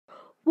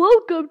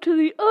Welcome to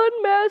the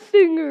Unmasked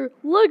Singer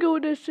LEGO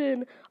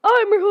Edition.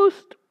 I'm your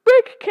host,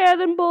 Rick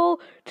Cannonball.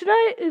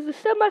 Tonight is the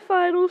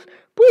semifinals.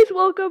 Please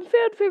welcome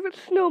fan favorite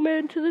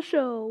Snowman to the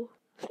show.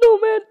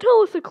 Snowman,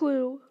 tell us a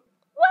clue.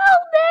 Well,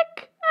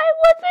 Nick, I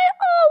wasn't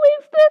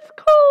always this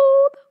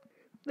cold.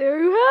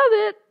 There you have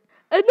it.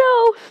 And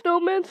now,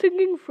 Snowman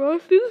singing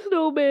Frosty the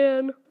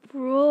Snowman.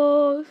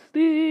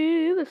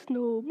 Frosty the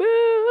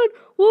Snowman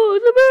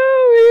was a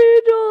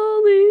very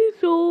jolly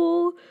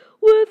soul,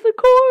 with a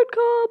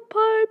corncob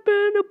pipe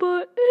and a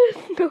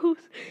button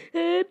nose,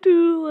 and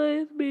two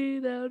legs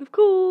made out of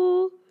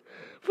coal.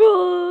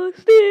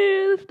 Frosty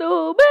the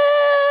Snowman!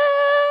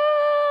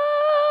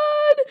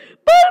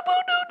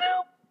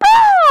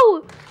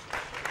 Ba-da-boo-doo-doo-pow!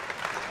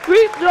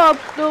 Great job,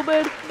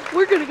 Snowman.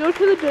 We're gonna go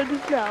to the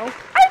judges now.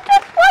 I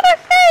just want to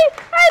say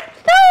I'm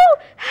so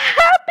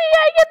happy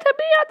I get to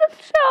be on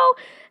this show,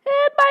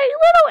 and my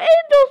little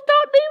angels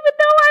don't even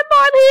know I'm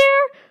on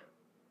here.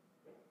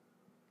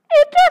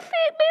 It just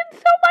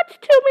means so much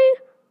to me.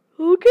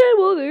 Okay,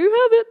 well, there you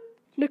have it.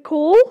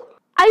 Nicole?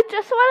 I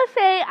just want to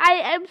say I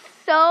am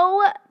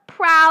so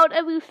proud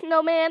of you,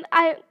 Snowman.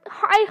 I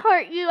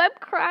hurt you. I'm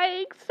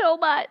crying so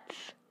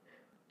much.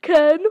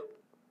 Ken?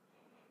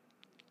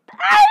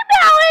 I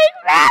know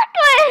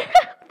exactly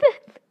This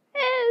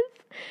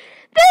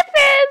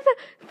is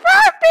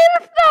Frosty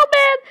the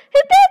Snowman. He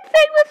did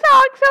sing the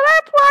song, so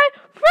that's why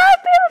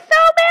Frosty the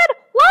Snowman,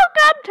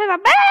 welcome to the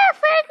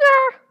Masked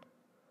Singer.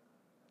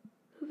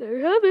 There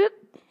you have it.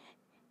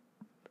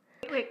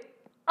 Wait.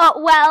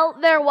 Well,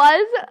 there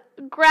was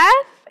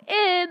grass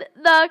in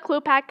the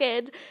clue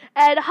package,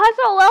 and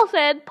Hustle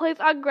Wilson plays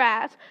on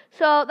grass.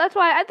 So that's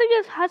why I think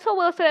it's Hustle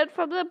Wilson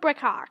from the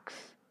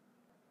Brickhawks.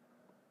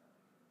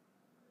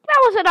 That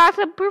was an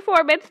awesome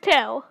performance,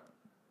 too.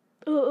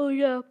 Oh,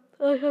 yeah.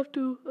 I have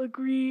to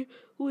agree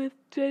with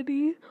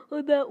Jenny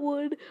on that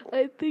one.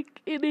 I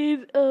think it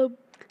is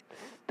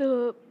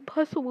the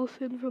Hustle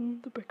Wilson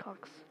from the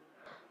Brickhawks.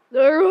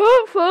 There you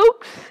have it,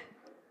 folks.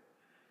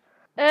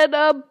 And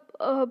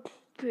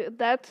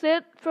that's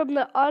it from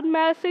the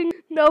unmasking.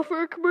 Now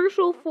for a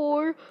commercial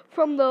 4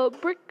 from the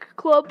Brick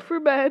Club for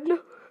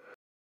Men.